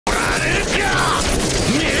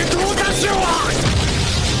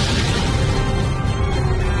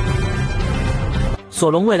索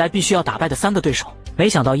隆未来必须要打败的三个对手。没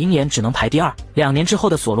想到鹰眼只能排第二。2年之后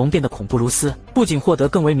的索隆变得恐怖如斯，不仅获得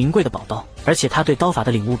更为名贵的宝刀，而且他对刀法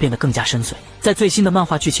的领悟变得更加深邃。在最新的漫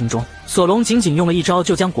画剧情中，索隆仅仅用了一招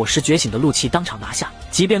就将果实觉醒的陆琪当场拿下。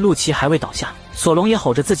即便陆琪还未倒下，索隆也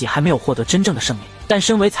吼着自己还没有获得真正的胜利。但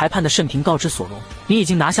身为裁判的慎平告知索隆，你已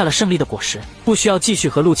经拿下了胜利的果实，不需要继续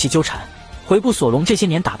和陆琪纠缠。回顾索隆这些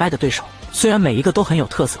年打败的对手，虽然每一个都很有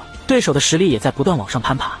特色，对手的实力也在不断往上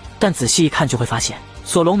攀爬，但仔细一看就会发现，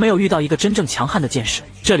索隆没有遇到一个真正强悍的剑士。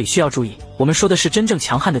这里需要注意，我们说的是真正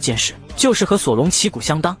强悍的剑士，就是和索隆旗鼓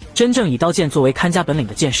相当，真正以刀剑作为看家本领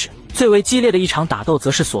的剑士。最为激烈的一场打斗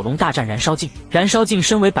则是索隆大战燃烧镜。燃烧镜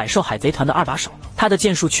身为百兽海贼团的2把手，他的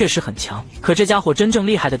剑术确实很强，可这家伙真正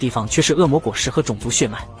厉害的地方却是恶魔果实和种族血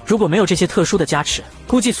脉。如果没有这些特殊的加持，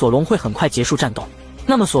估计索隆会很快结束战斗。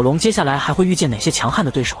那么索隆接下来还会遇见哪些强悍的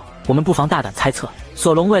对手？我们不妨大胆猜测，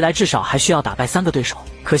索隆未来至少还需要打败3个对手，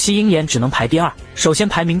可惜鹰眼只能排第2。首先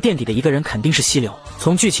排名垫底的一个人肯定是溪流。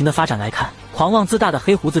从剧情的发展来看，狂妄自大的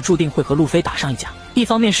黑胡子注定会和路飞打上一架，一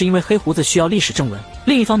方面是因为黑胡子需要历史正文，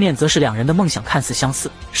另一方面则是两人的梦想看似相似，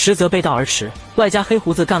实则背道而驰。外加黑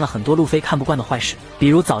胡子干了很多路飞看不惯的坏事，比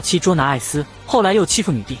如早期捉拿艾斯，后来又欺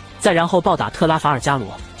负女帝，再然后暴打特拉法尔加罗，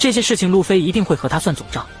这些事情路飞一定会和他算总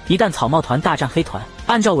账。一旦草帽团大战黑团，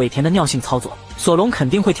按照尾田的尿性操作，索隆肯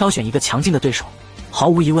定会挑选一个强劲的对手。毫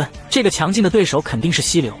无疑问，这个强劲的对手肯定是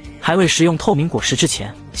溪流。还未食用透明果实之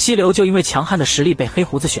前，溪流就因为强悍的实力被黑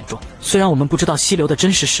胡子选中。虽然我们不知道溪流的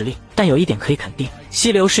真实实力，但有一点可以肯定，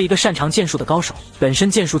溪流是一个擅长剑术的高手，本身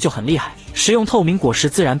剑术就很厉害，食用透明果实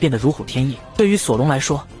自然变得如虎添翼。对于索隆来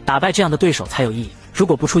说，打败这样的对手才有意义。如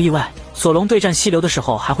果不出意外，索隆对战溪流的时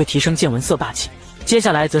候还会提升见闻色霸气。接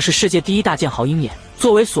下来则是世界第一大剑豪鹰眼，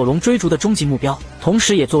作为索隆追逐的终极目标，同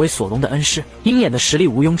时也作为索隆的恩师，鹰眼的实力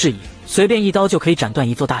毋庸置疑，随便一刀就可以斩断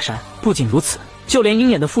一座大山。不仅如此，就连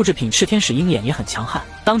鹰眼的复制品赤天使鹰眼也很强悍。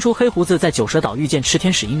当初黑胡子在九蛇岛遇见赤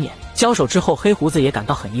天使鹰眼，交手之后，黑胡子也感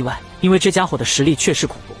到很意外，因为这家伙的实力确实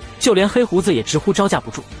恐怖，就连黑胡子也直呼招架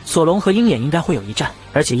不住。索隆和鹰眼应该会有一战，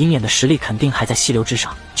而且鹰眼的实力肯定还在溪流之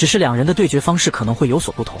上，只是两人的对决方式可能会有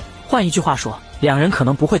所不同。换一句话说，两人可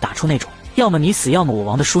能不会打出那种要么你死要么我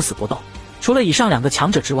亡的殊死搏斗。除了以上2个强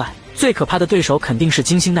者之外，最可怕的对手肯定是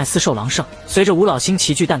金星奈斯兽狼圣。随着五老星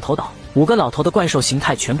齐聚弹头岛，5个老头的怪兽形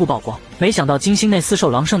态全部曝光，没想到金星内斯兽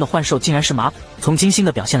狼圣的幻兽竟然是马普。从金星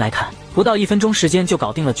的表现来看，不到1分钟时间就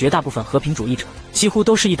搞定了绝大部分和平主义者，几乎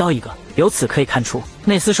都是一刀一个。由此可以看出，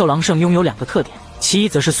内斯兽狼圣拥有2个特点，其一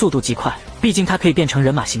则是速度极快，毕竟它可以变成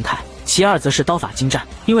人马形态；其二则是刀法精湛，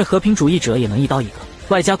因为和平主义者也能一刀一个。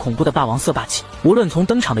外加恐怖的霸王色霸气，无论从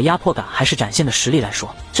登场的压迫感还是展现的实力来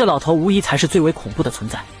说，这老头无疑才是最为恐怖的存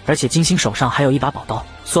在。而且金星手上还有一把宝刀，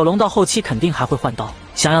索隆到后期肯定还会换刀，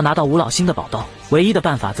想要拿到五老星的宝刀，唯一的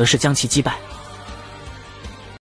办法则是将其击败。